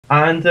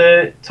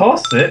and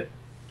toss it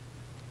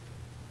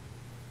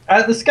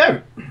at the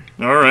scout.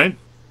 Alright.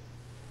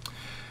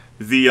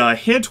 The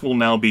hit will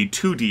now be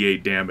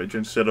 2d8 damage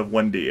instead of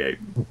 1d8.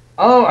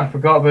 Oh, I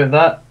forgot about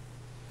that.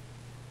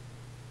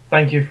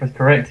 Thank you for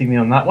correcting me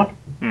on that one.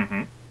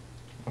 Mm-hmm.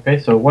 Okay,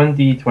 so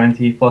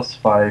 1d20 plus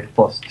 5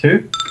 plus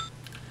 2.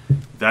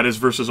 That is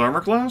versus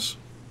armor class?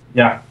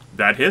 Yeah.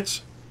 That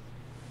hits.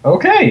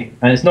 Okay,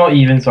 and it's not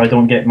even, so I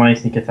don't get my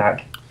sneak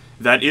attack.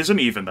 That isn't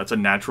even. That's a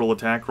natural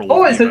attack roll.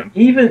 Oh, it's an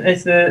even.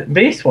 It's the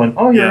base one.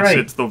 Oh, you're right.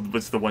 Yes,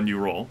 it's the one you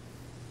roll.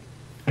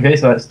 Okay,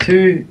 so that's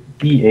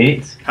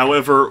 2d8.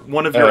 However,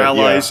 one of your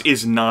allies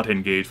is not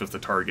engaged with the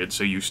target,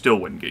 so you still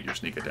wouldn't get your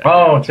sneak attack.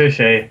 Oh,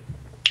 touche.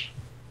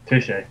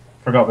 Touche.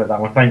 Forgot about that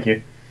one. Thank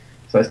you.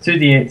 So that's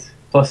 2d8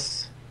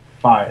 plus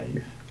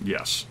 5.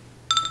 Yes.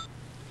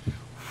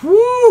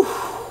 Woo!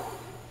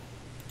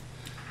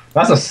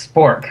 That's a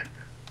spork.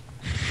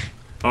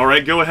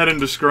 Alright, go ahead and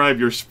describe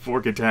your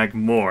spork attack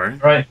more.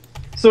 Right.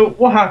 So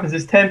what happens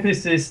is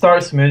Tempus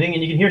starts moving,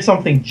 and you can hear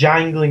something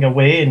jangling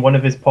away in one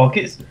of his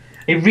pockets.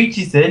 He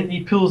reaches in,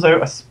 he pulls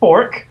out a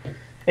spork,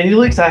 and he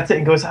looks at it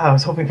and goes, I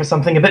was hoping for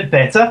something a bit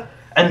better,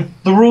 and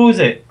throws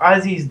it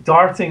as he's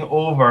darting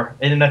over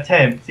in an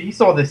attempt. He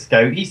saw the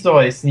scout, he saw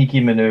his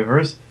sneaky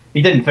maneuvers.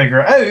 He didn't figure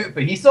it out,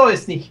 but he saw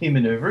his sneaky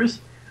maneuvers,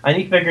 and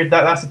he figured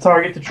that that's a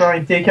target to try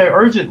and take out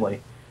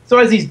urgently. So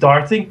as he's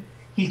darting,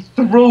 he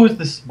throws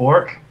the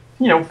spork,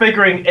 you know,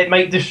 figuring it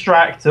might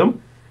distract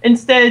him.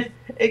 Instead,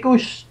 it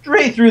goes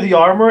straight through the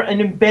armor and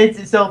embeds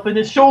itself in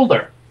his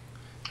shoulder.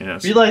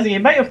 Yes. Realizing he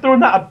might have thrown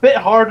that a bit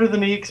harder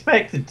than he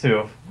expected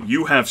to.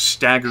 You have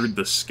staggered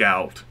the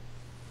scout.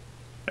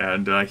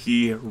 And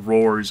he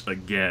roars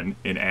again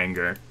in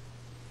anger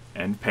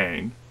and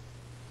pain.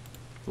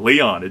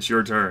 Leon, it's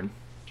your turn.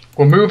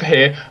 We'll move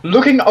here,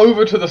 looking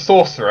over to the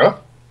Sorcerer,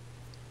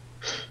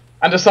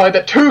 and decide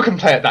that 2 can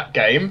play at that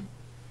game,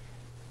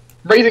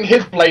 raising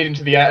his blade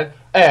into the air,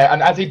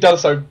 and as he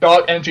does so,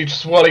 dark energy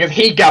swirling as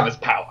he gathers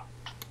power.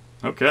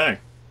 Okay.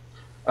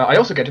 I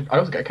also get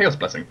a Chaos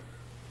Blessing,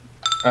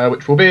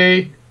 which will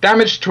be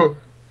damage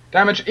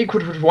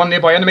equal to 1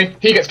 nearby enemy.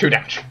 He gets 2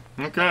 damage.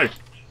 Okay.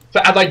 So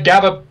as I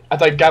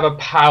gather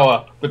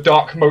power, the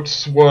dark mote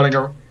swirling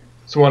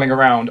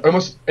around,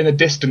 almost in a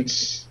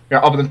distance, you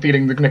know, other than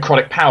feeling the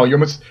necrotic power,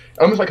 you're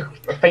almost like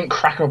a faint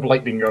crackle of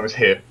lightning you almost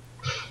hear.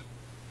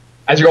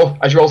 As you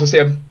also see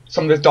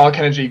some of this dark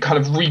energy kind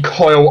of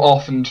recoil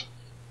off and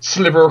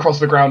sliver across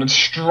the ground and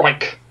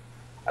strike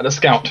at the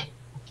scout.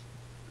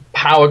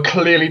 Power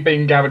clearly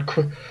being gathered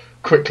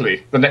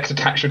quickly. The next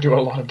attack should do a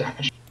lot of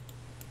damage.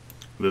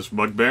 This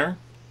bugbear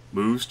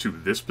moves to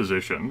this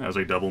position as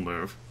a double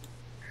move.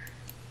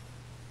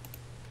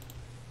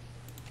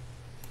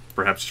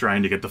 Perhaps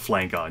trying to get the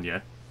flank on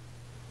you.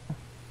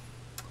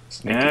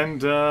 Sneaky.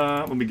 And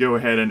let me go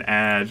ahead and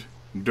add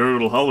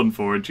Dirtle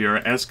Hullenford to your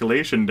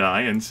escalation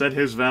die and set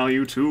his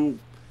value to...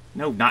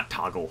 No, not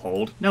toggle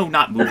hold. No,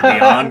 not move me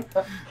on.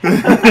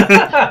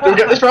 You'll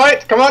get this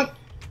right. Come on.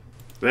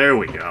 There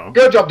we go.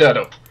 Good job,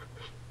 Dirtle.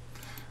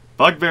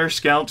 Bugbear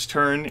Scout's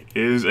turn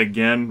is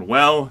again,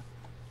 well,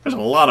 there's a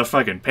lot of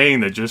fucking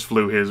pain that just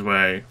flew his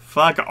way.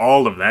 Fuck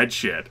all of that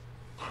shit.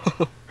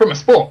 From a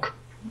spork.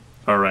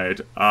 Alright,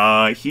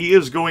 he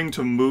is going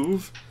to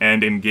move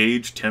and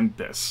engage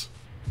Tempus.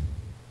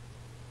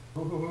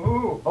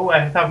 Ooh. Oh, I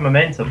have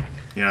momentum.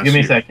 Yes, Give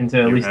me a second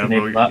to at least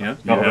enable that. Yeah, you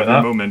Forgot have about your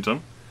that.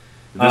 momentum.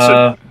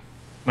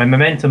 My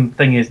momentum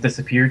thing has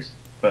disappeared,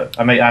 but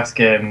I might ask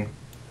I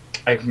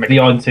can make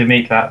Leon to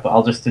make that, but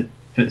I'll just put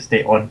the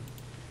state on.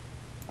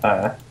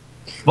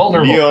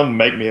 Vulnerable. Leon,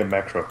 make me a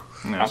macro.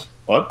 Yes.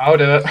 What? I'll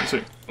do it. So,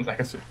 1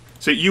 second.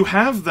 so you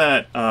have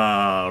that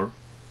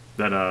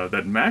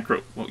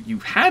macro. Well, you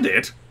had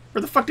it.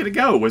 Where the fuck did it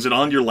go? Was it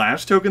on your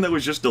last token that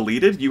was just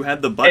deleted? You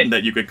had the button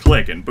that you could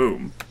click and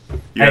boom.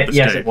 You had the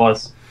Yes, state. it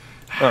was.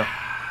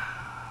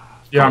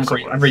 Yeah, I'm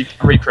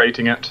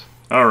recreating it.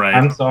 Alright.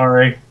 I'm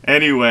sorry.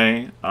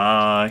 Anyway,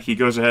 he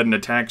goes ahead and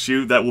attacks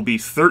you. That will be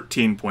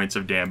 13 points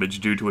of damage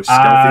due to a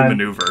stealthy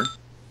maneuver.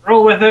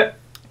 Roll with it.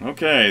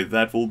 Okay,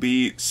 that will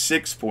be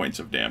 6 points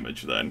of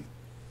damage then.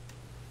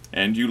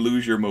 And you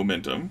lose your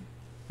momentum.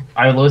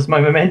 I lose my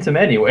momentum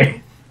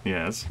anyway.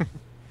 Yes.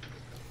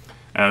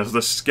 As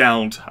the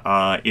scout,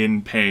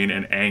 in pain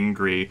and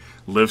angry,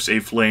 lifts a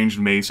flanged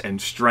mace and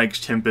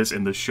strikes Tempus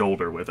in the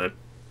shoulder with it.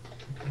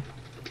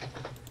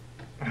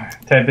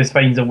 Tempus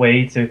finds a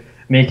way to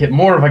make it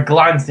more of a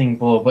glancing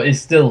blow, but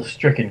is still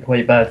stricken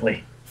quite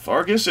badly.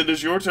 Fargus, it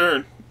is your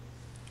turn.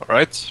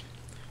 Alright.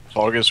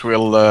 Fargus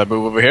will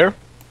move over here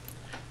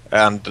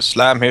and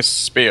slam his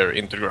spear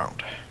into the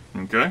ground.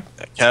 Okay.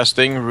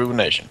 Casting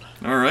Ruination.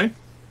 Alright.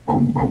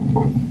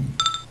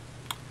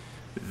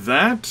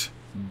 That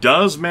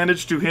does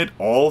manage to hit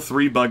all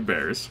 3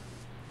 bugbears.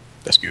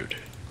 That's good.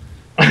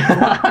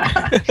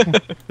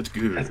 That's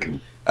good.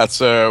 That's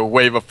a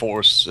wave of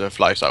force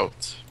flies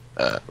out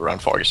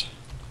around Fargus.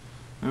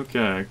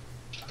 Okay.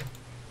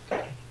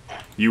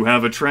 You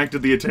have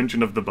attracted the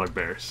attention of the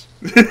bugbears.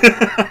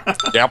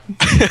 Yep.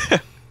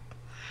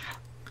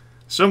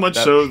 So much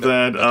so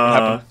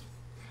that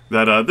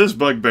that this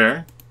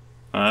bugbear,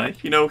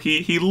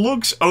 he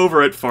looks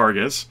over at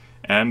Fargus,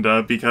 and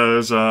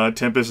because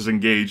Tempus is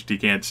engaged, he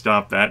can't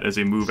stop that as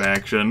a move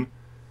action.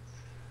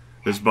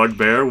 This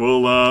bugbear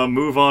will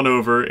move on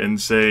over and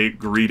say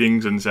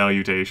greetings and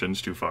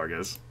salutations to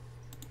Fargus.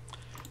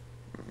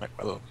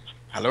 Well,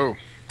 hello.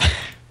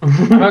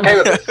 I'm okay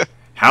with this.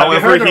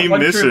 However, heard of he one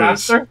true misses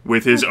master?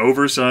 with his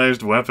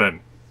oversized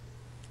weapon.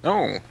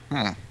 Oh,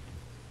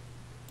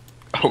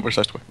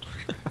 Oversized weapon.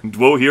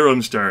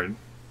 Dwohurim's turn.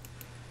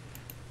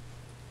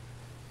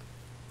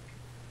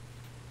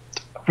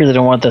 I really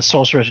don't want the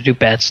sorcerer to do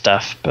bad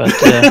stuff, but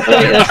that's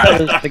not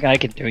really something I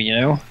can do, you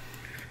know?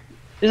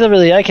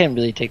 I can't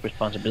really take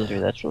responsibility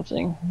for that sort of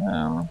thing.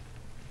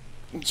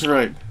 That's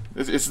right.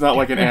 It's not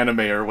like an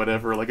anime or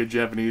whatever, like a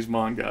Japanese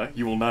manga.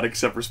 You will not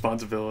accept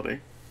responsibility.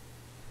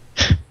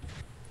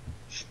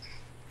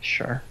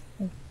 Sure.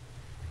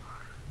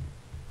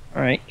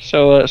 Alright,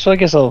 so I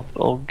guess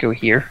I'll go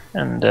here,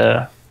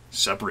 and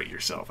Separate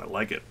yourself, I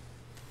like it.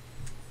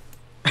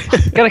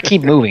 gotta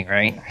keep moving,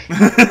 right?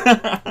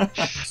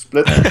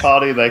 Split the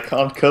party, they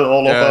can't kill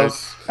all of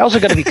us. I also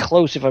gotta be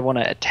close if I want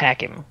to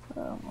attack him.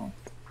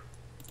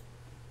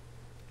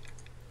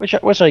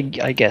 Which I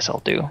guess I'll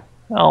do.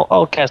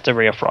 I'll cast a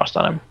Ray of Frost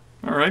on him.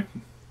 Alright.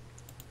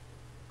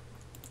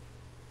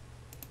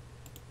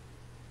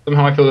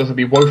 Somehow I feel this will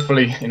be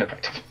woefully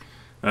ineffective.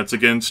 That's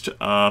against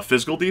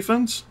physical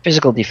defense?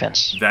 Physical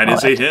defense. That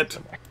is a hit.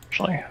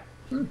 Actually.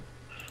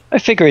 I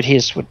figured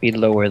his would be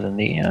lower than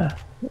the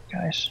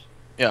guys.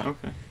 Yeah.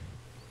 Okay.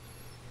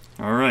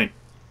 Alright.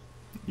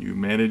 You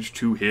managed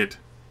to hit.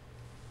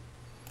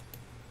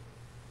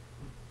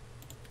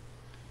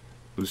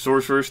 The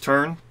sorcerer's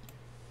turn.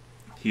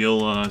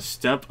 He'll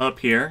step up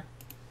here.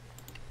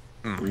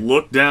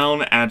 Look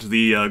down at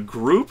the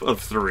group of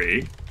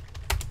 3.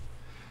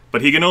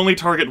 But he can only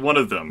target one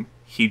of them.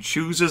 He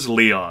chooses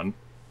Leon.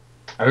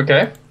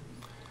 Okay.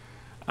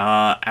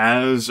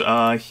 As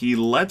he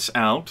lets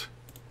out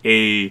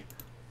a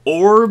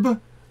Orb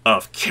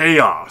of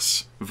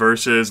Chaos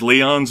versus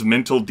Leon's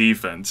mental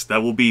defense.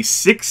 That will be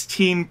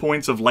 16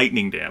 points of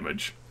lightning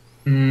damage.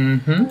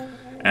 Mm-hmm.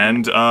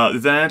 And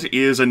that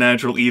is a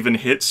natural even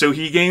hit, so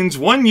he gains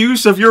 1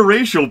 use of your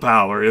racial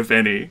power, if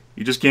any.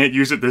 You just can't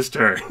use it this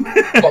turn.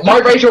 But my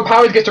racial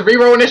powers get to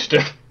reroll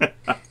initiative.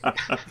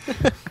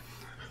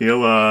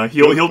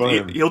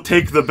 He'll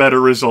take the better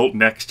result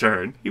next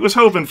turn. He was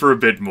hoping for a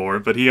bit more,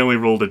 but he only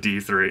rolled a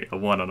d3, a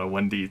 1 on a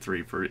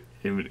 1d3 for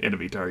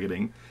enemy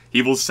targeting.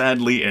 He will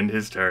sadly end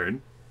his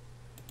turn.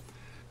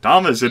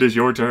 Thomas, it is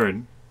your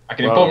turn. I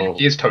can inform you,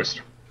 he is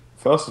toast.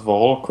 First of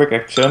all, quick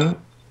action.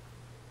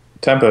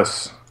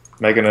 Tempus,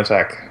 make an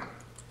attack.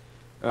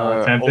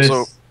 Tempus.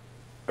 Also,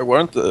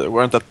 weren't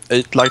that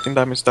 8 lightning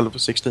damage instead of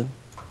 16?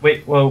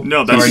 Wait, well,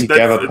 No, Sorry,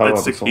 gathered power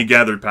that's before. he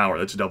gathered power.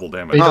 That's double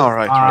damage. He does- Oh,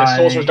 right. Yeah,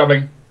 sorcerer's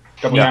doubling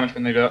double Yeah. damage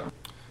when they do it.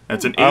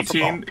 That's an I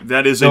 18.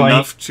 That is No,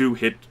 enough to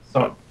hit.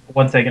 So,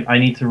 1 second, I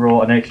need to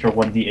roll an extra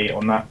 1d8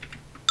 on that.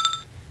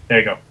 There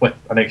you go, with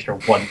an extra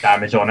 1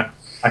 damage on it.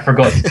 I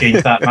forgot to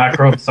change that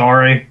macro,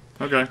 sorry.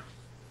 Okay.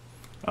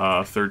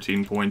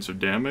 13 points of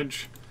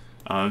damage.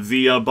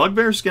 The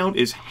Bugbear Scout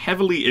is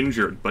heavily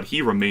injured, but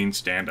he remains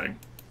standing.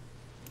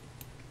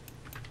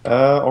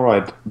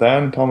 Alright,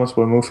 then Thomas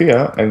will move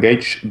here,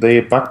 engage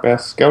the Bugbear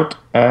Scout,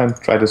 and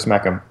try to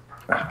smack him.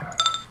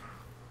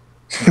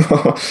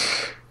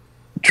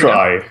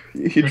 Try.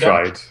 He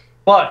tried.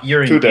 But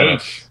you're 2 engaged.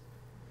 damage.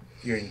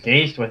 You're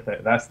engaged with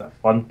it, that's the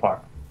fun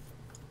part.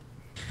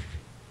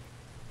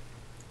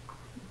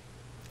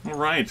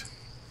 Alright.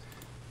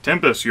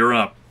 Tempus, you're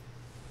up.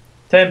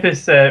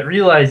 Tempus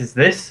realizes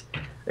this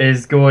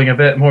is going a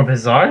bit more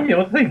bizarre. You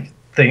know, the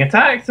thing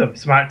attacked him,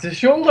 smacked his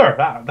shoulder.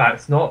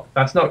 That's not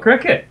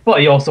cricket. But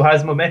he also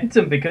has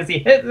momentum because he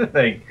hit the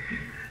thing.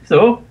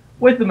 So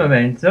with the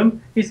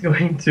momentum, he's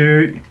going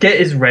to get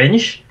his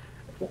wrench,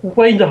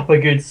 wind up a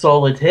good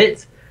solid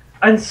hit,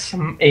 and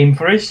aim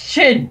for his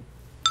chin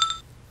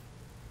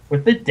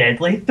with the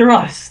deadly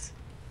thrust.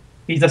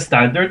 He's a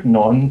staggered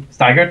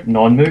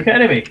non-mook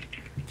enemy.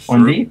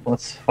 1d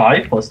plus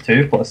 5 plus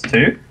 2 plus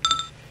 2.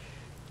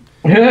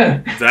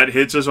 That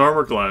hits his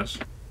armor class.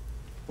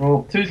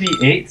 Roll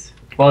 2d8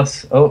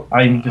 plus. Oh,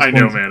 I'm just. I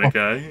know, going to-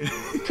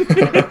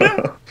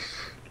 Manaki.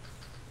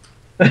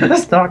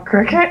 That's not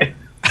cricket.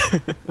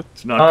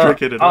 It's not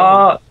cricket at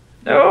all.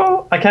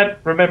 No, I can't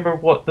remember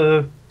what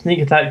the sneak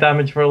attack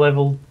damage for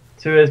level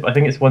 2 is, but I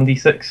think it's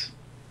 1d6.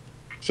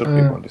 Should be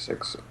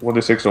 1d6.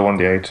 1d6 or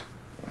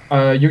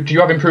 1d8. Do you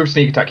have improved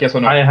sneak attack, yes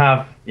or no? I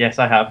have. Yes,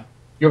 I have.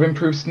 You have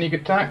improved sneak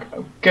attack?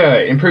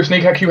 Okay. Improved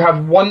sneak attack, you have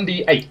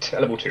 1d8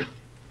 at level 2.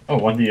 Oh,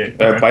 1d8.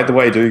 Okay. By the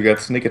way, do you get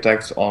sneak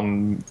attacks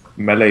on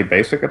melee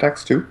basic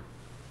attacks too?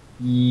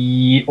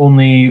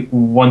 Only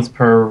once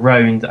per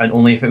round, and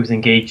only if it was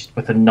engaged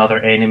with another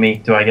enemy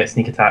do I get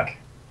sneak attack.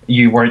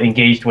 You weren't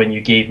engaged when you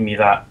gave me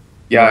that.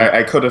 Yeah,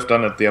 I could have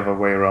done it the other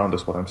way around,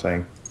 is what I'm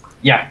saying.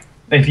 Yeah,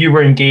 if you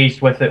were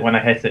engaged with it when I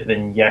hit it,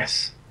 then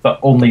yes, but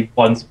only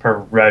once per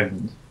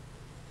round.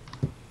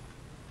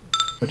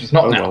 Which is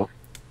not Oh now.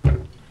 well.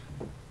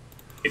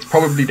 It's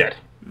probably dead.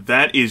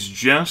 That is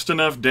just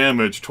enough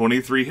damage.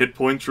 23 hit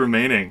points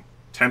remaining.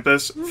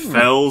 Tempus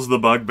fells the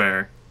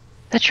bugbear.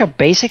 That's your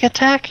basic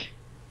attack?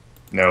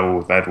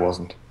 No, that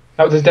wasn't.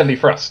 That was his deadly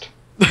thrust.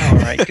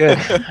 Alright, good.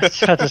 I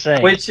was about to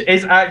say. Which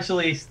is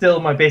actually still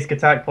my basic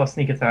attack plus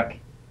sneak attack.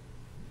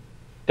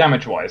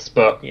 Damage-wise,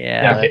 but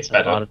Yeah, it's that's a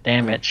better. lot of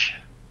damage.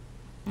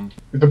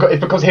 It's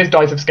because his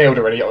dice have scaled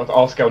already.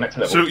 I'll scale next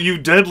level. So you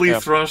deadly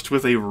thrust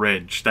with a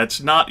wrench.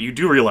 That's not... You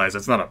do realize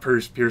that's not a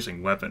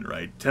piercing weapon,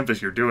 right?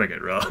 Tempus, you're doing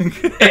it wrong.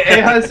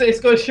 It's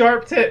got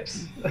sharp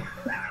tips.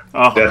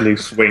 Oh, Deadly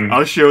swing.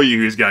 I'll show you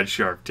who's got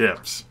sharp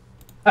tips.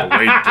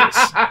 Await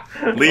this.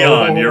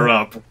 Leon, you're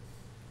up.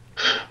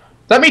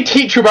 Let me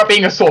teach you about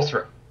being a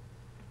sorcerer.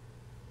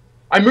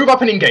 I move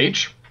up and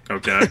engage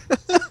Okay.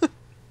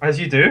 As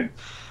you do.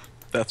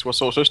 That's what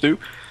sorcerers do.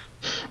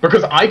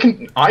 because I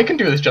can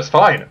do this just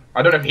fine.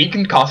 I don't know if he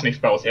can cast any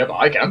spells here, but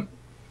I can.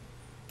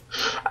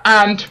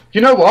 And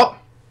you know what?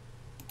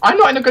 I'm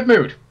not in a good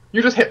mood.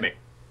 You just hit me.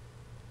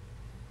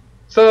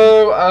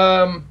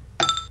 So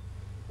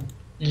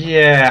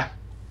yeah.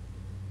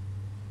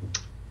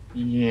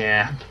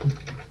 This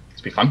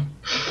will be fun.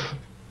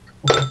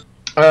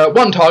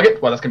 One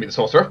target. Well, that's gonna be the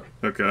sorcerer.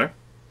 Okay.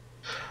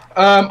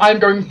 I'm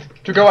going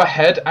to go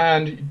ahead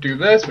and do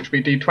this, which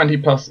will be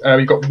d20 plus.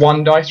 We've got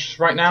 1 dice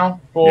right now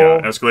for.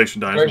 Yeah, escalation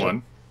dice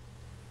Escalation.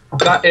 1.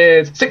 That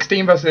is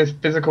 16 versus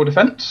physical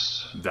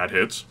defense. That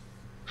hits.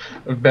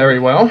 Very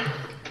well.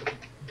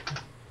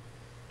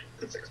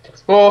 6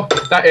 plus 4.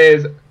 That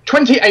is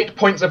 28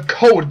 points of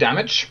cold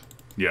damage.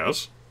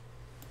 Yes.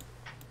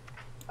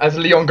 As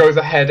Leon goes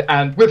ahead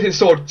and, with his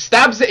sword,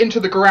 stabs it into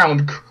the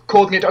ground,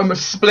 causing it to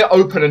almost split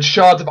open and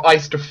shards of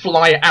ice to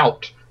fly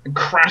out and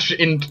crash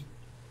into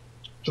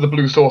the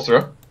blue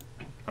sorcerer.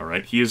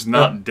 Alright, he is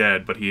not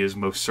dead, but he is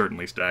most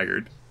certainly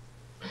staggered.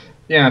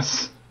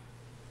 Yes.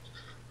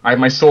 I have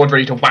my sword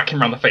ready to whack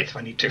him around the face if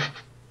I need to.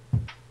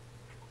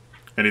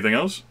 Anything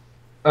else?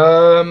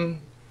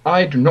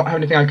 I do not have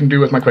anything I can do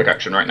with my quick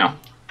action right now.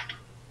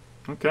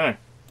 Okay.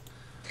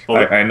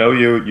 Well, I know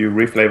you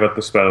reflavored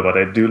the spell, but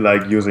I do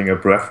like using a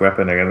breath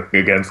weapon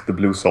against the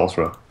blue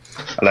sorcerer.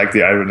 I like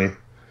the irony.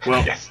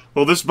 well, Yes.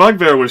 well, this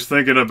bugbear was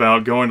thinking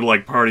about going to,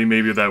 like, party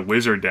maybe with that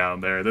wizard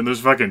down there. Then there's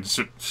fucking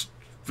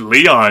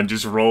Leon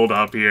just rolled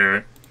up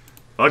here.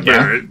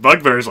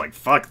 Bugbear's like,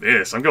 fuck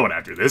this. I'm going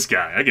after this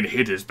guy. I can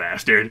hit this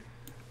bastard.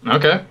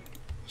 Okay.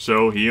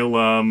 So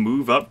he'll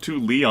move up to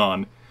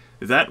Leon.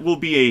 That will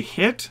be a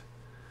hit.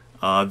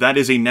 That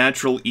is a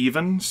natural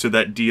even, so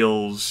that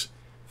deals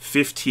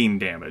 15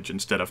 damage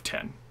instead of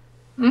 10.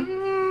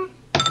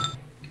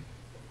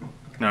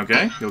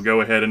 Okay, you'll go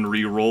ahead and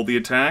re-roll the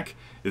attack.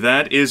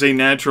 That is a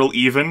natural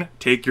even.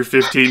 Take your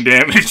 15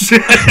 damage. You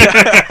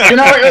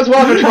know, it was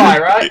worth a try,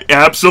 right?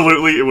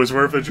 Absolutely, it was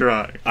worth a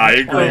try. I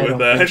agree with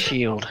that.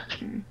 Shield.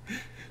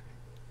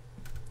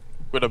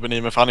 Would have been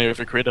even funnier if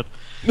you critted.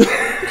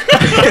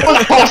 It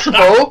was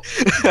possible.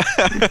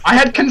 I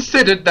had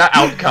considered that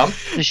outcome.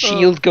 The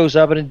shield goes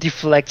up and it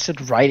deflects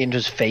it right into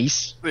his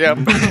face. Yeah.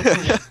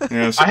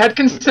 Yes. I had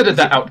considered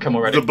that outcome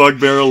already. The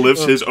bugbear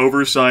lifts his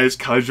oversized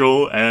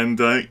cudgel, and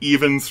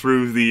even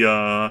through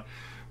the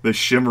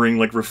shimmering,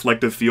 like,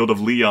 reflective field of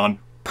Leon,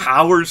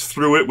 powers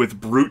through it with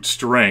brute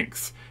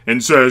strength,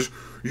 and says,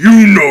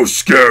 "You no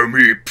scare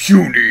me,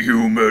 puny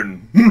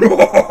human!"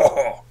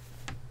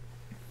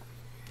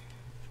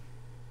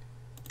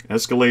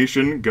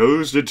 Escalation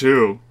goes to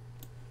 2.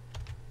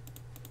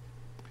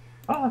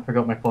 Oh, I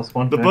forgot my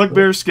 +1. The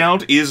bugbear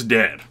scout is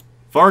dead.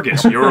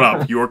 Fargus, you're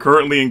up. You are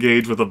currently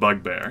engaged with a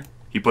bugbear.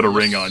 He put a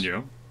ring on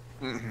you.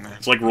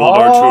 It's like rolled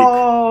our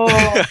Oh,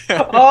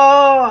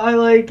 I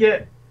like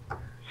it.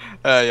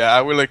 Yeah,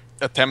 I will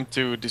attempt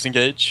to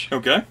disengage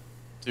Okay.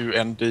 to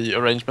end the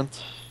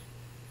arrangement.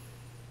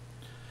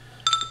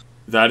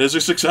 That is a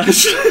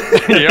success.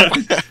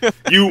 Yep.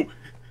 You,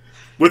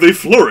 with a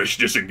flourish,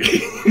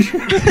 disengage.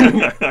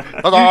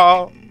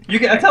 Ta-da! You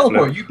get a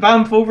teleport. You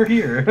bamf over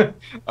here.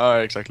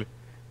 Exactly.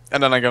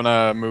 And then I'm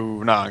gonna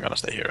move. No, I'm gonna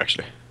stay here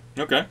actually.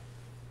 Okay.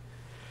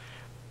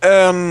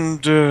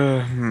 And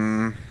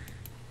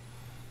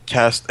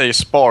cast a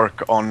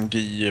spark on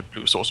the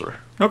blue sorcerer.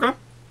 Okay.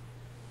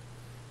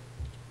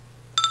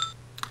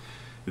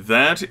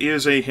 That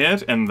is a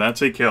hit, and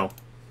that's a kill.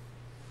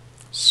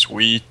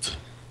 Sweet.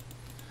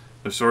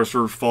 The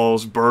sorcerer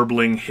falls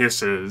burbling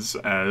hisses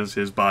as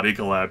his body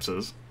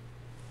collapses.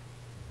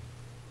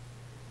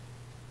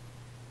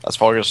 As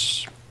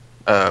Fargus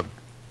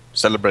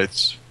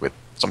celebrates with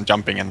some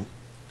jumping and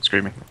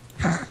screaming.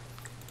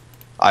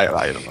 I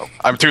don't know.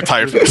 I'm too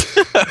tired for this.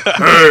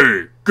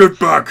 Hey, get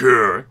back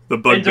here! The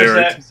bugbear.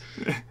 Intercepts.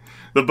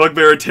 The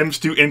bugbear attempts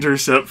to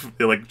intercept,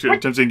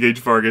 attempts to engage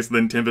Fargus,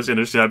 then Tempus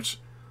intercepts.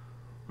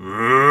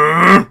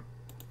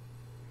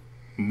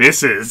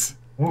 Misses.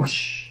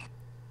 Whoosh.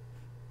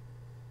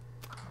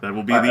 That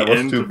will be the I end.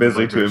 was too of the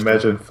busy to bugbear's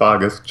imagine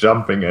Fargus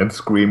jumping and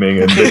screaming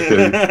and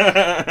victory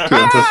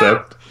to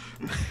intercept.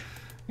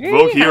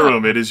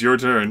 Dwohurim, it is your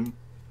turn.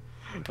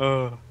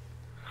 None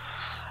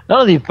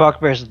of these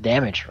bugbears are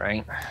damaged,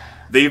 right?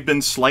 They've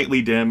been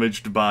slightly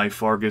damaged by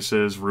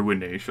Fargus's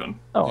ruination.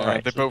 Oh, Yeah,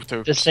 alright. they both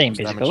took The same,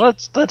 some basically.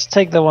 damage. Let's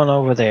take the one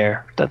over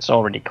there that's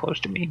already close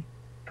to me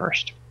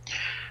first.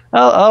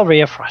 I'll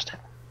Ray of Frost it.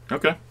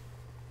 Okay.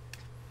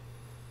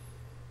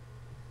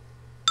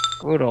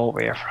 Good old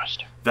Ray of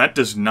Frost. That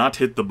does not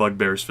hit the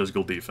bugbear's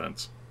physical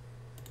defense.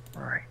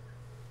 Alright.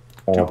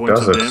 2 Or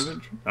points does of it?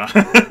 damage.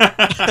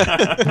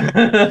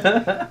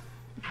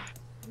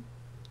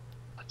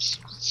 Let's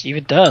see if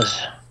it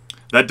does.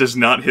 That does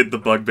not hit the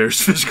bugbear's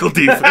physical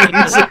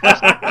defense.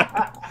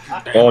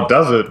 Or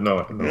does it?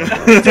 No.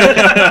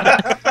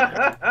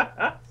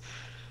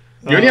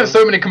 You only have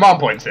so many command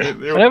points here.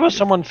 Whenever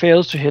someone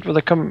fails to hit with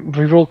a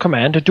reroll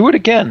command, do it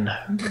again.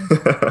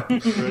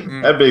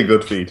 That'd be a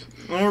good feat.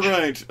 All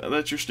right,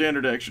 that's your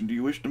standard action. Do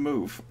you wish to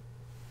move?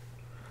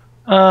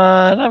 No,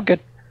 I'm good.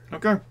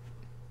 Okay.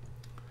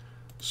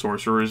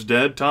 Sorcerer is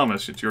dead.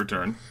 Thomas, it's your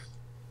turn.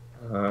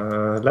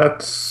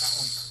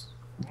 Let's...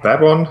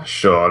 That one?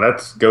 Sure,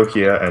 let's go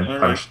here and All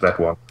punch that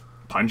one.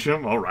 Punch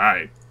him? All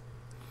right.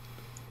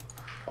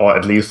 Or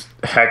at least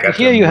hack at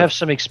Here him. you have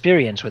some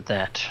experience with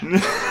that.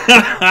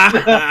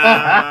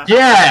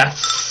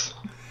 Yes!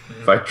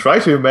 If I try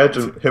to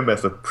imagine him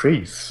as a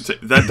priest...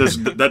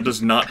 That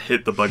does not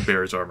hit the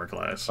bugbear's armor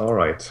class.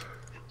 Alright.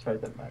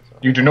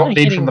 You do not I'm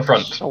lead hitting from the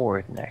front.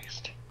 Sword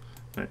next.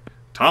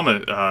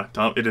 Thomas,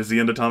 it is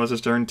the end of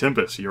Thomas's turn.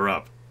 Tempus, you're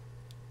up.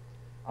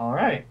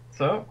 Alright,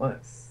 so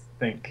let's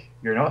think.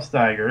 You're not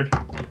staggered.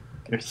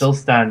 You're still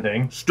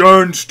standing.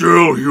 Stand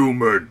still,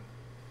 human.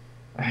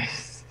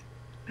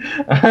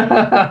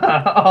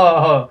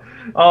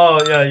 oh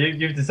yeah,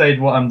 you've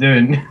decided what I'm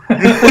doing.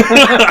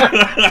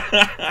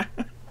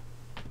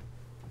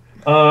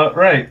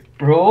 Right,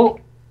 roll.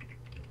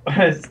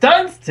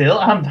 Stand still,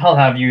 I'll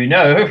have you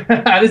know.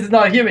 This is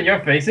not a human you're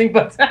facing,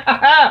 but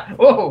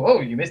oh,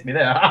 you missed me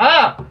there.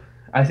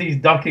 As he's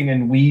ducking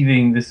and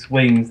weaving the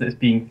swings that's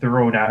being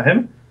thrown at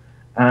him.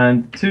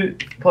 And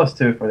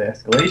 2+2 for the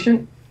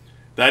escalation.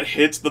 That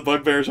hits the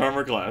bugbear's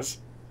armor class.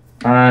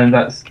 And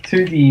that's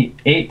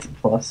 2d8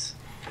 plus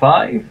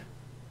 5.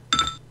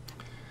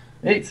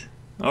 8.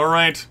 All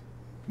right.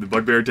 The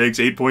bugbear takes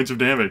 8 points of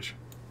damage.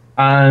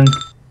 And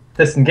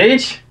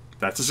disengage.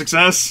 That's a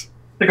success.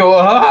 They go,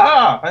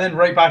 ah! And then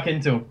right back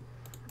into him.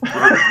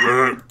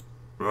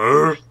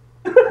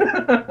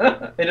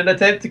 In an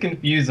attempt to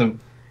confuse him.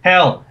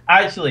 Hell,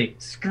 actually,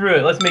 screw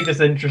it. Let's make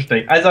this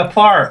interesting. As a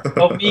part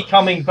of me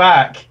coming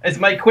back, as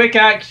my quick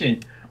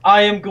action,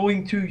 I am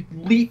going to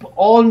leap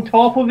on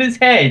top of his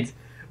head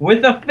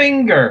with a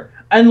finger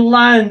and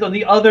land on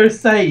the other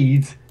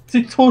side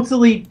to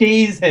totally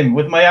daze him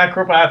with my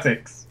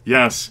acrobatics.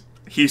 Yes,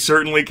 he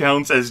certainly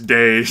counts as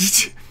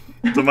dazed.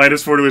 It's a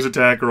 -4 to his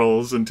attack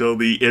rolls until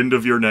the end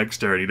of your next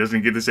turn. He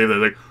doesn't get to save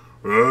that.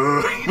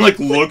 He like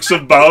looks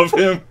above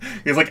him.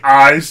 He's like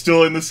eyes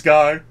still in the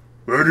sky.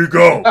 Where'd he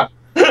go?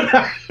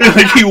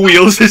 Like he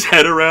wheels his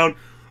head around.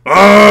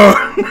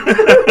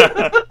 I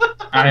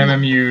am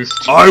amused.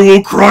 I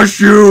will crush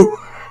you.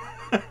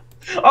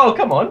 Oh,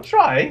 come on,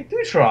 try.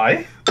 Do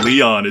try.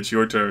 Leon, it's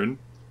your turn.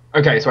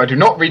 Okay, so I do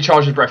not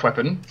recharge the breath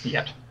weapon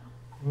yet.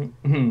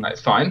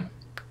 That's fine.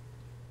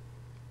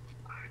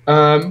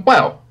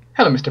 Well,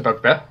 hello, Mr.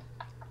 Bugbear.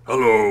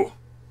 Hello.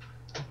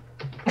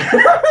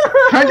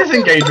 Can I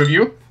disengage with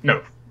you?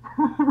 No.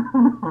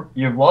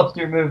 You've lost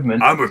your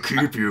movement. I'ma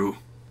keep you.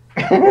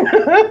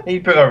 He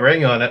put a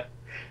ring on it.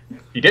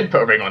 He did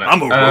put a ring on it.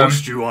 I'ma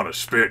roast you on a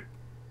spit.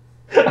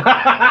 And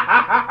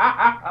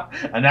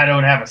I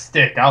don't have a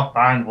stick. I'll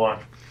find one.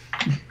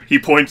 He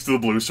points to the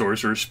blue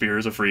sorcerer spear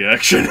as a free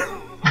action.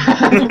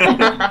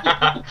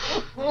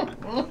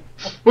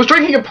 Was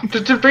drinking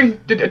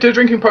did a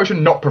drinking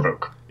potion not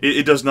provoke?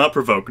 It does not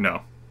provoke,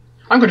 no.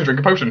 I'm going to drink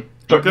a potion.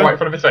 Look Okay. right in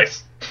front of his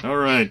face. All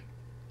right.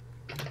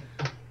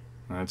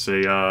 I'd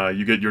say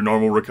you get your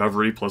normal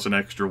recovery plus an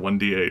extra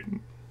 1d8.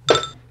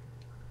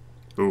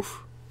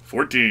 Oof.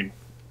 14.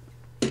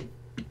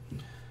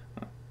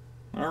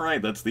 All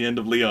right, that's the end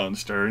of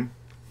Leon's turn.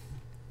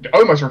 I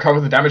almost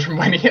recovered the damage from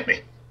when he hit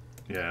me.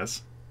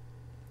 Yes.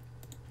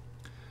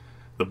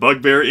 The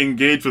bugbear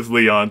engaged with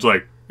Leon's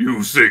like,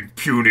 you think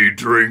puny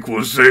drink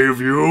will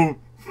save you?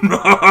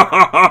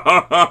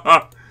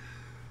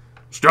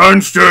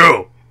 Stand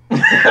still!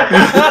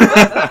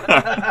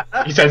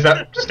 He says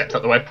that, steps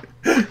out the way.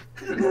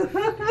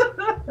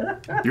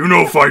 You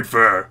no fight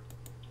fair.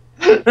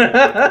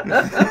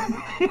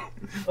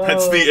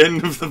 That's the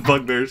end of the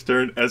bugbear's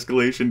turn.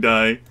 Escalation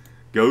die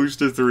goes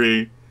to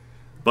 3.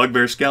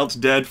 Bugbear scout's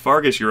dead.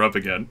 Fargus, you're up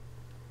again.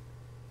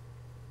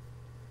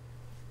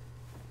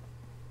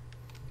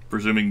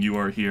 Presuming you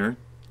are here.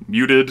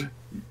 Muted.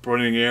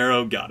 Pointing an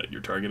arrow. Got it.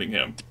 You're targeting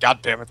him. God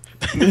damn it.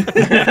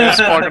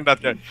 Smart on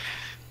that guy.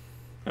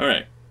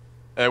 Alright.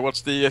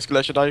 What's the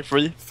escalation die?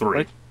 3? 3.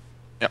 Right?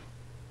 Yeah.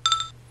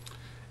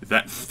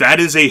 That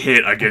is a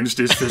hit against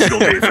his physical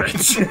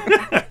defense.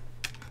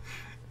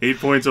 8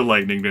 points of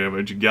lightning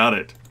damage. Got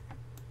it.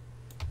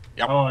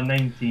 Yep. Oh,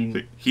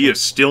 19. He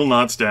is still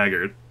not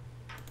staggered.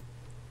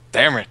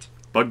 Damn it.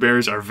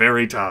 Bugbears are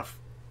very tough.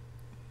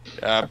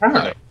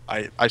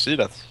 I see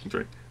that. That's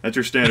right. That's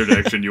your standard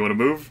action. You want to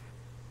move?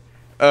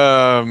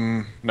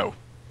 No.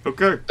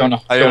 Okay. Don't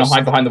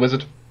hide behind the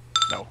wizard.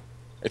 No.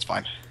 It's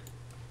fine.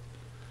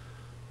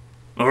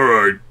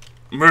 Alright.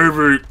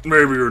 Maybe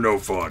you're no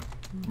fun.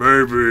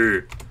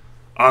 Maybe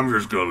I'm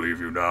just gonna leave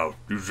you now.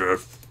 You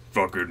just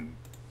fucking...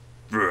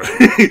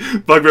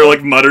 Bugbear,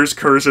 like, mutters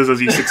curses as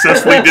he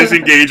successfully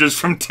disengages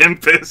from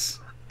Tempus.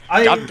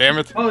 God damn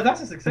it. Oh,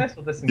 that's a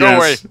successful disengage. Go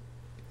away.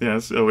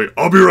 Yes, oh wait.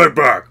 I'll be right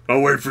back.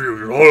 I'll wait for you.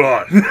 Just hold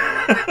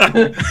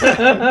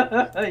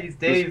on. He's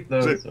dazed,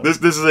 though. So. This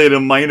is a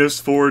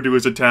 -4 to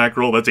his attack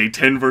roll. That's a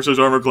 10 versus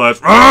armor class.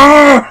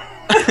 Ah!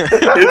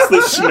 Hits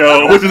the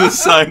snow, which is a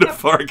sign of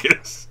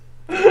Fargus.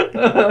 What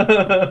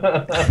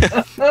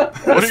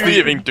are you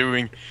even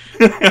doing?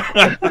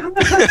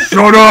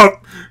 Shut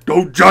up!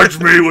 Don't judge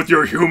me with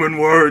your human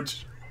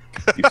words.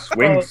 He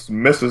swings,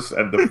 misses,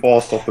 and the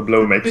force of the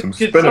blow makes him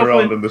spin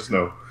around in the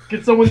snow.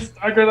 Can someone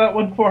stagger that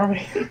one for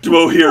me?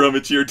 Dwohurim,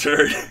 it's your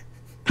turn.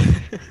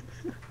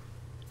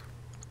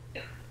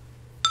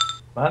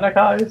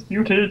 Manaki is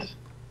muted.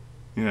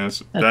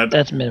 Yes,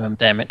 That's minimum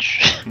damage.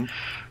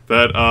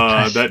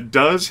 that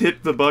does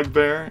hit the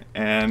bugbear,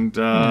 and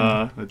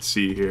let's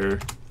see here.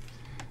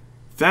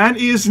 That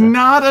is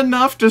not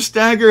enough to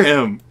stagger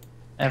him.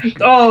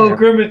 Oh,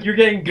 Grimith, you're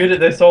getting good at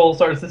this whole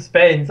sort of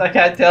suspense. I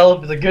can't tell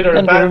if it's a good or a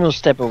And bad. Grim will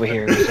step over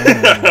here.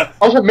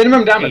 Also,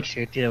 minimum damage.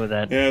 To deal with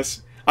that.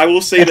 Yes, I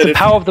will say That's that the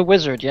power of the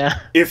wizard, yeah.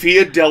 if he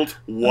had dealt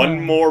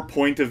one more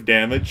point of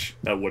damage,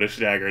 that would have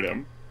staggered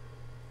him.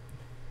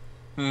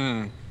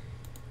 Not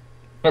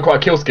quite a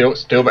kill skill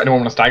still, but anyone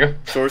want to stagger?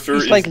 Sorcerer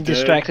He's is like dead.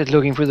 distracted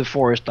looking through the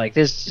forest. Like,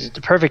 this is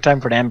the perfect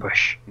time for an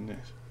ambush.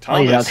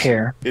 Thomas, He's out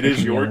here. it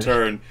is your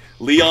turn.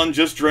 Leon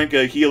just drank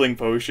a healing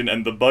potion,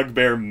 and the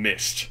bugbear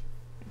missed.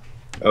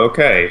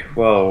 Okay,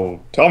 well,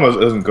 Thomas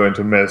isn't going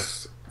to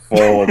miss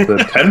for the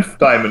 10th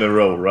time in a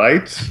row,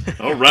 right?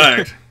 All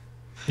right.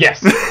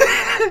 Yes.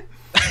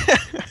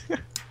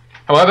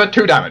 However,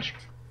 2 damage.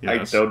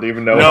 Yes. I don't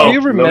even know. No. Do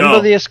you remember no.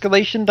 the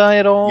escalation die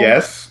at all?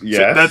 Yes, yes.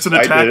 So that's an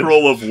I attack did.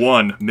 roll of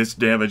 1. Miss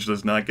damage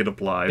does not get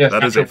applied. Yes,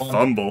 that is a natural 1.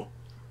 fumble.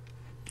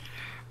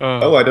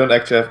 Oh, I don't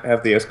actually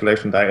have the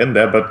escalation die in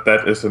there, but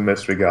that is a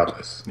miss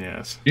regardless.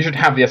 Yes. You should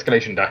have the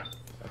escalation die.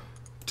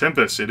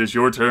 Tempus, it is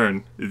your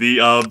turn. The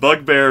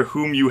bugbear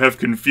whom you have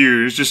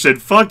confused just said,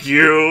 "Fuck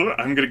you,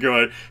 I'm gonna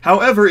go out."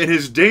 However, in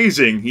his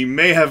dazing, he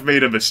may have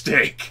made a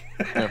mistake.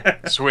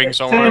 Swing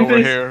somewhere over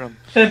here.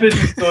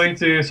 Tempus is going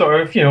to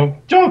sort of,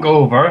 jog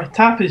over,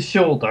 tap his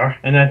shoulder,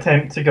 and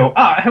attempt to go,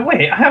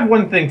 wait, I have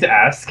one thing to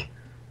ask.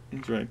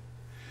 That's right.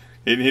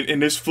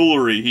 In his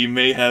foolery, he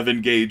may have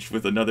engaged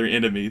with another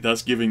enemy,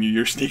 thus giving you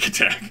your sneak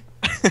attack.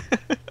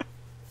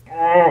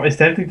 Oh, it's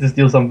tempting to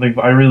steal something,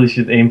 but I really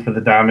should aim for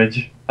the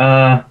damage.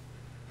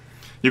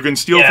 You can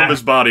steal Yeah. from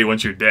his body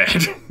once you're dead.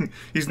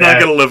 He's not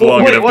gonna live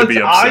long enough to be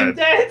I'm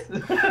upset.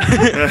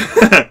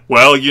 dead?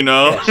 Well, you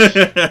know.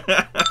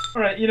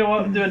 Alright, you know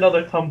what? Do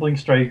another tumbling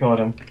strike on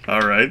him.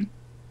 Alright.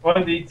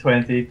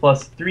 1d20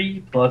 plus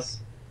 3 plus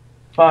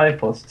 5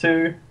 plus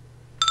 2.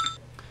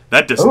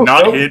 That does Oh,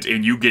 not oh. hit,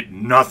 and you get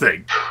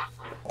nothing.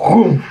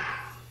 Oh,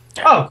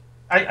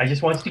 I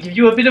just wanted to give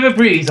you a bit of a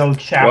breeze, old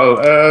chap. Well,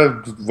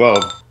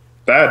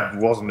 that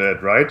wasn't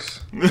it, right?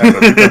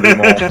 Tempus, you can do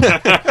more.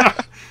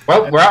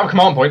 Well, we're out of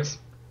command points.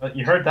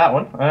 You heard that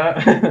one.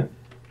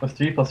 Plus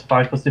 3 plus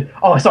 5 plus 2.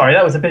 Oh, sorry,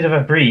 that was a bit of a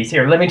breeze.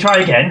 Here, let me try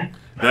again.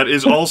 That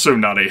is also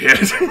not a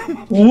hit.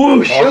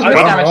 Whoosh! It was miss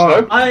damage,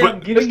 though. I am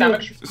But- giving you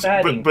damage.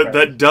 batting but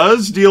that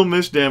does deal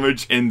miss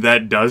damage, and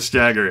that does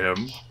stagger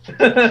him.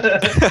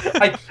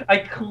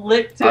 I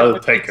clipped it I'll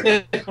with take the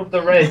it. tip of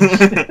the wrench.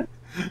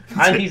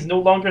 And he's no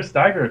longer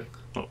staggered.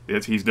 Oh,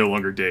 he's no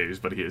longer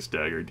dazed, but he is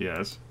staggered,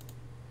 yes.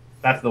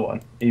 That's the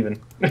one, even.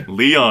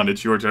 Leon,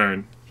 it's your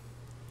turn.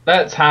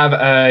 Let's have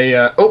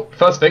a...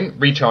 first thing,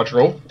 recharge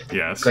roll.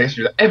 Yes. I used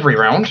to do that every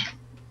round.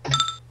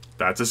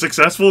 That's a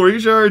successful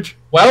recharge.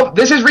 Well,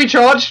 this is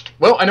recharged.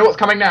 Well, I know what's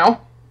coming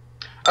now.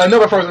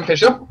 Another frozen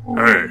fissure.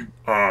 Hey,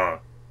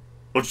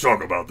 let's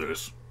talk about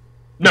this.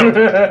 No.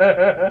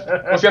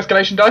 What's the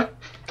escalation die?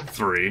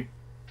 3.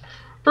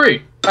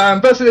 3.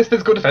 Versus his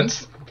physical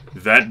defense.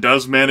 That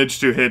does manage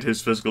to hit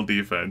his physical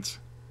defense.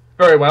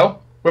 Very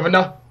well. With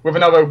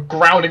another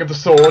grounding of the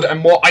sword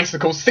and more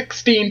icicles,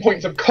 16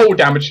 points of cold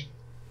damage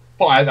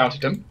fires out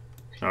at him.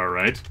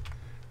 Alright.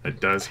 That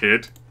does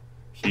hit.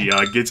 He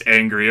gets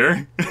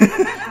angrier.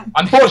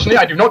 Unfortunately,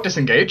 I do not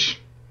disengage.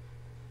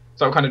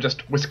 So I'll kind of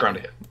just whisk around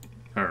here.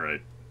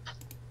 Alright.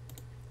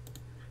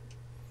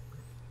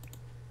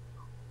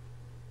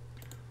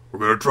 We're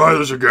gonna try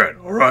this again,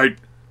 alright?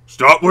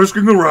 Stop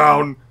whisking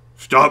around,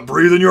 stop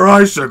breathing your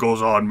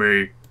icicles on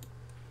me,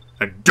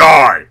 and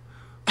die!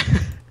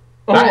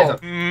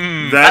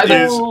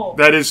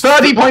 That is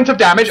 30 points of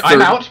damage,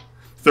 I'm out.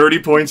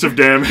 30 points of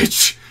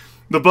damage.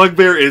 The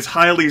bugbear is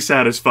highly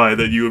satisfied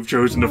that you have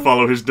chosen to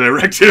follow his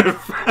directive.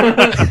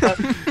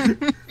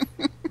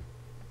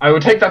 I will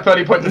take that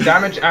 30 points of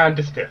damage and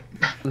disappear.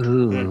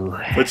 Ooh.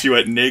 Puts you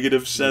at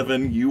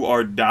 -7. You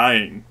are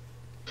dying.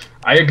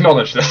 I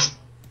acknowledge this.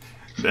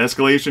 The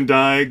escalation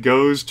die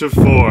goes to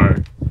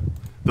 4.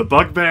 The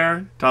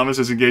bugbear Thomas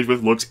is engaged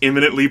with looks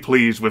imminently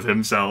pleased with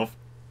himself.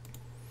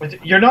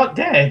 But you're not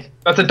dead.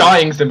 That's a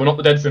dying symbol, not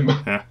the dead symbol.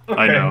 Yeah, Okay.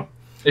 I know.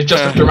 It's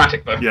just as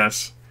dramatic, though.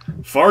 Yes. How do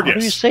you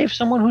Fargus. save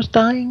someone who's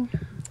dying?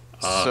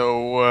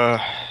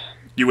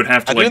 You would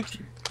have to, I like...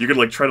 didn't- You could,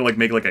 like, try to, like,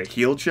 make, like, a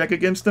heal check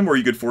against them, or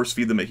you could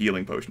force-feed them a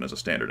healing potion as a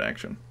standard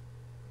action.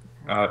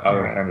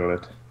 I'll handle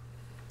it.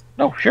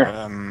 No, sure.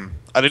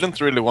 I didn't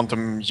really want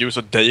to use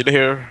a daily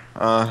here.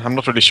 I'm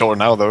not really sure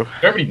now, though. You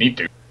don't really need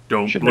to.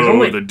 Don't Should blow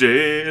only- the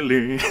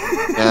daily.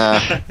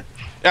 Yeah,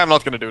 I'm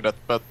not gonna do that,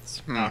 but...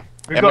 We've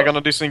Am I got-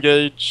 gonna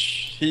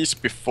disengage? He's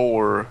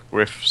before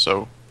Gryph,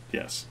 so...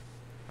 Yes.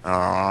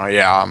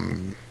 Yeah,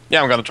 I'm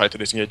gonna try to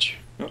disengage.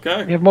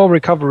 Okay. We have more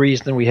recoveries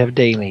than we have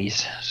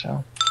dailies,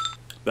 so...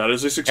 That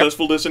is a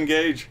successful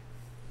disengage.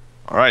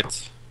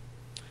 Alright.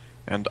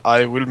 And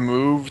I will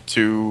move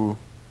to...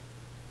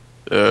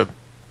 I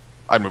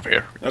move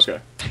here.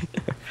 Okay.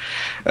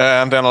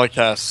 And then I'll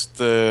cast...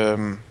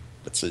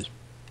 let's see.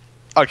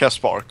 I'll cast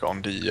Spark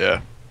on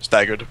the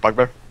staggered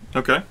bugbear.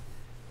 Okay.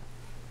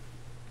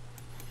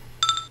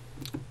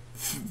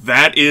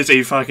 That is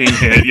a fucking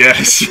hit,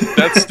 yes.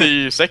 That's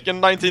the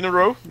second 19 in a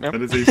row. Yeah.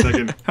 That is a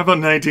second. How about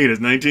 19? Is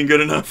 19 good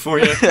enough for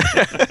you?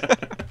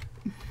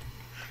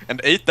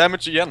 And 8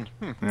 damage again.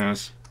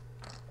 Yes.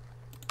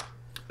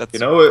 That's You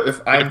know,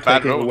 if I'm bad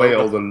taking roll, away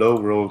though, all the low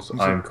rolls,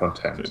 I'm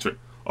content.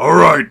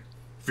 Alright,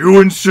 if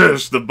you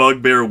insist, the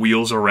bugbear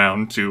wheels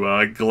around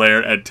to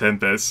glare at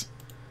Tempus.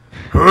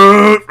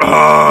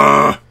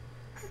 Oh,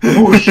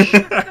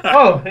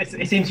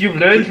 it seems you've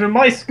learned from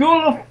my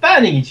school of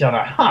fanning each other.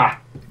 Ha!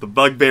 The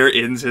bugbear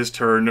ends his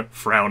turn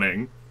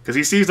frowning, because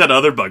he sees that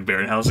other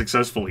bugbear and how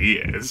successful he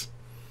is.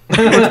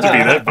 He wants to be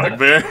that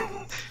bugbear.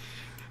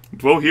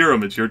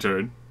 Dwohurim, it's your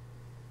turn.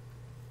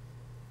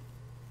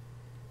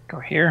 Go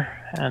here,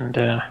 and,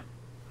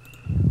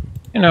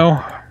 you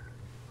know,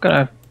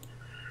 gonna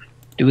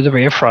do the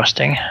ray of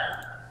frosting.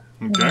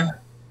 Okay.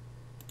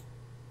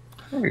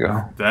 There we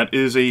go. That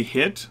is a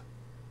hit.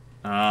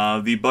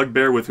 The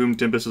bugbear with whom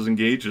Tempus is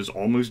engaged is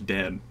almost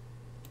dead.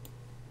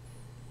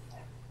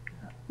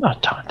 Not a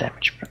ton of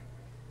damage, but...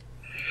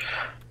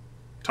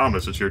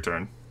 Thomas, it's your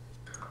turn.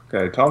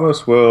 Okay,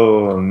 Thomas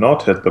will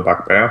not hit the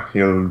bugbear.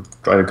 He'll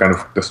try to kind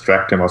of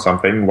distract him or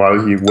something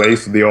while he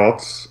weighs the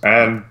odds,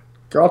 and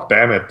god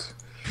damn it.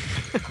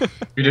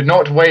 You did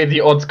not weigh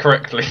the odds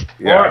correctly.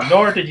 Yeah.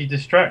 Nor did you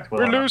distract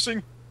well We're enough.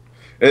 losing.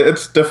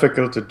 It's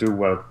difficult to do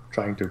while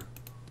trying to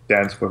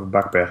dance with a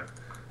bugbear.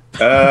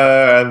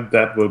 And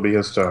that will be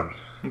his turn.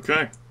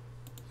 Okay.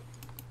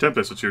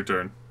 Tempus, it's your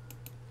turn.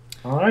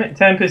 Alright,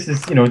 Tempus is,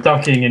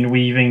 ducking and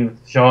weaving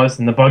with jaws,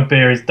 and the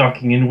bugbear is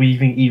ducking and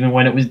weaving even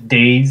when it was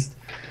dazed.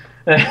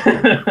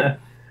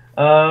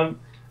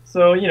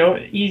 So,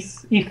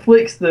 he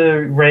flicks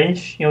the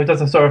wrench,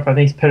 does a sort of a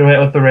nice pirouette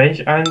with the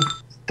wrench, and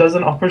does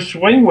an upper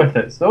swing with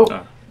it. So,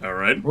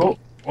 Alright. roll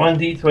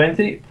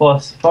 1d20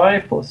 plus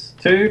 5 plus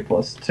 2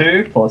 plus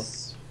 2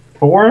 plus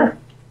 4.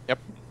 Yep.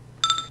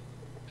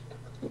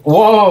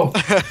 Whoa!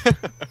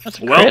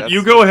 Well,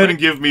 you go ahead and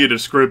give me a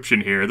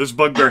description here. This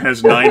bugbear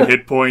has 9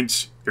 hit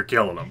points. You're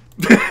killing him.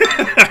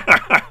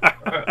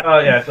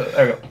 Yeah, so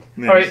there we go.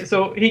 Nice. Alright,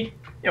 so he,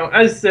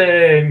 as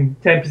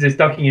Tempus is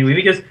ducking and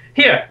weaving, he goes,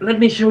 "Here, let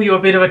me show you a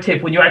bit of a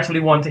tip when you actually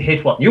want to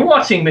hit one. You're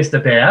watching,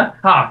 Mr. Bear.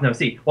 Now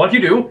see, what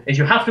you do is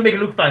you have to make it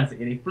look fancy,"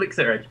 and he flicks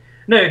it right.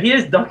 No, he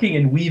is ducking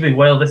and weaving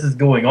while this is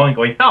going on,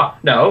 going,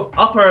 no,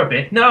 upper a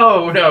bit.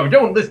 No,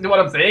 don't listen to what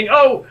I'm saying.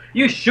 Oh,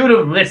 you should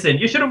have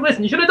listened. You should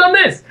have done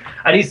this.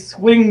 And he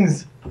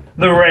swings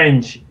the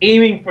wrench,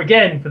 aiming for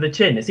the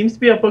chin. It seems to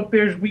be a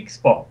bugbear's weak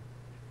spot.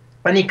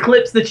 And he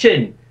clips the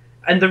chin,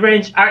 and the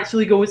wrench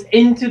actually goes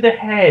into the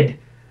head,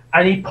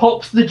 and he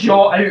pops the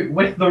jaw out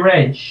with the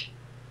wrench.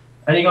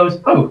 And he goes,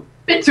 "Oh,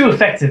 bit too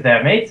effective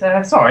there, mate.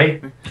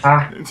 Sorry.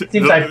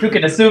 Seems I took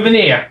it a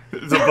souvenir."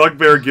 The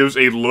bugbear gives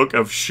a look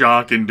of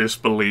shock and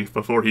disbelief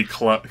before he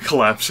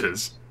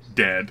collapses,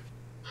 dead.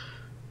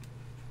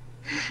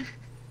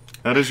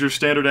 That is your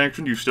standard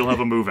action. You still have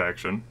a move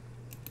action.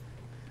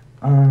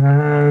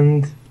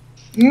 And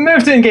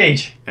move to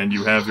engage. And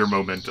you have your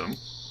momentum.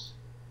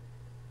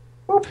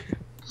 Whoop.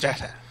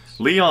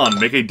 Leon,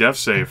 make a death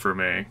save for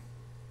me.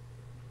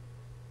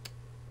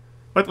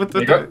 What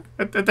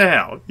the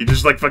hell? You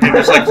just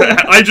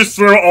I just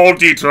throw all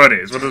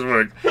d20s. What does it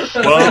work?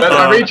 Well, That's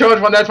my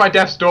recharge one, that's my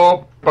death's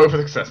door. Both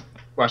are success.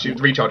 Well, actually,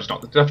 the recharge is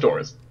not. The death door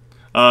is.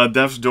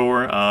 Death's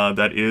Door,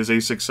 that is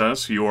a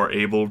success. You are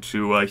able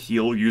to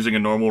heal using a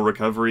normal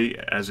recovery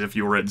as if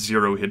you were at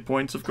 0 hit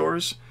points, of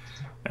course.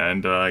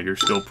 And you're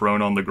still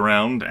prone on the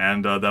ground,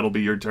 and that'll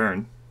be your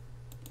turn.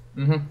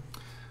 Mm-hmm.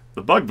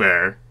 The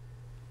bugbear,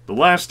 the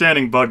last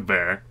standing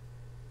bugbear,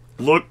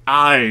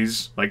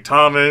 eyes like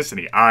Thomas, and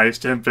he eyes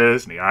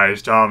Tempus, and he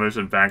eyes Thomas,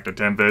 and back to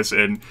Tempus,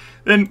 and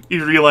then he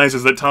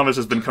realizes that Thomas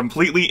has been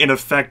completely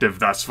ineffective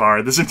thus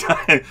far this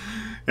entire...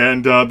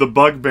 And the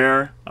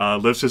bugbear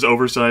lifts his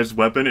oversized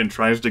weapon and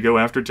tries to go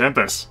after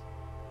Tempus.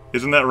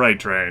 Isn't that right,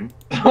 Train?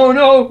 Oh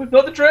no,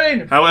 not the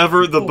train!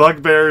 However, the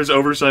bugbear's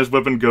oversized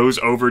weapon goes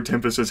over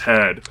Tempus's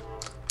head.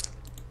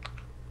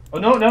 Oh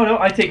no!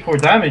 I take 4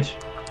 damage.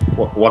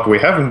 What we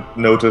haven't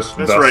noticed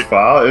That's thus right.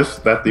 far is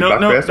that the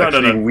bugbear is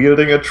actually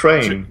wielding a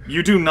train.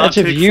 You do not That's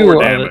if take you 4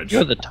 are damage.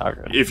 you're the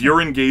target. If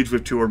you're engaged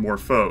with 2 or more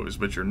foes,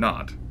 but you're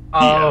not.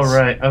 Oh, Yes.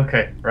 right.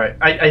 Okay, right.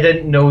 I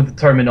didn't know the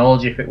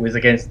terminology if it was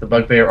against the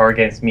bugbear or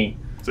against me.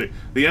 See,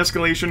 the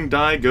escalation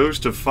die goes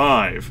to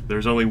 5.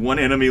 There's only 1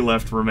 enemy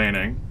left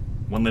remaining.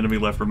 1 enemy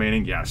left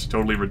remaining? Yes,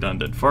 totally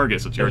redundant.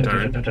 Fargus, it's your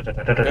turn.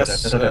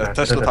 Yes,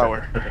 test the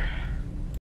tower.